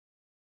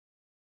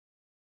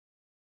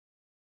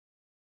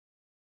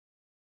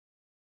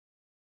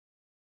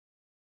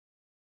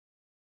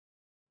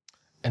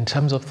In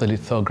terms of the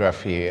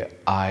lithography,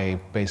 I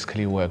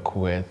basically work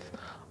with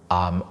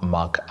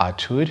Mark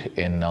Atwood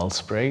in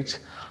Nelspruit.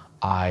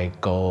 I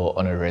go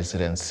on a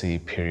residency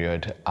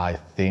period. I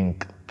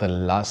think the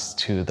last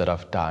two that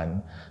I've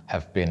done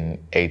have been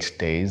 8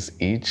 days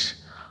each,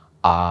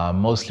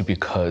 mostly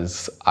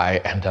because I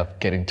end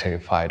up getting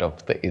terrified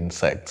of the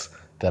insects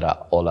that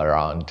are all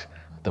around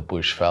the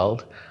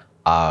bushveld.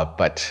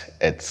 But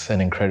it's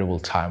an incredible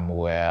time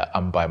where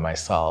I'm by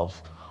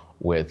myself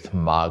with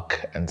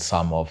Mark and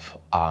some of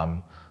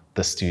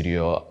the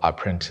studio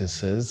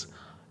apprentices,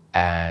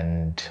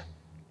 and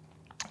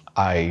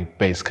I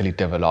basically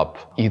develop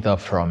either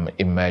from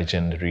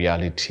imagined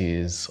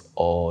realities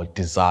or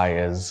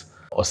desires,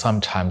 or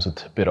sometimes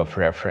with a bit of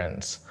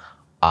reference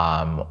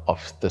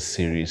of the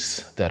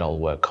series that I'll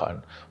work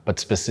on.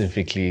 But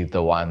specifically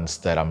the ones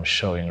that I'm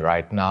showing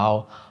right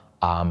now,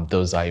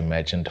 those are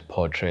imagined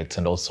portraits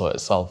and also a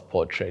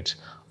self-portrait,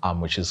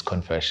 which is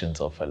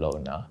Confessions of a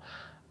Loner.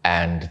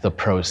 And the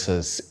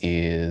process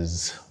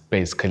is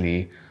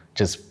basically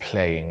just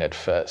playing at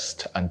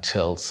first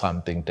until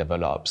something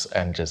develops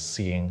and just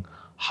seeing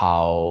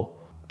how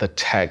the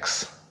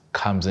text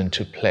comes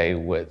into play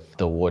with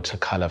the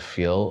watercolor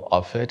feel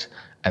of it.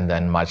 And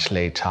then much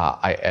later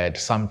I add,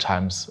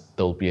 sometimes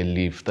there'll be a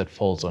leaf that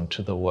falls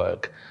onto the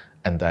work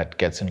and that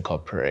gets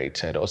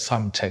incorporated, or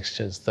some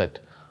textures that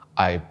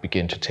I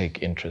begin to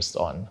take interest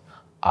on.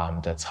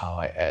 That's how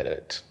I add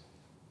it.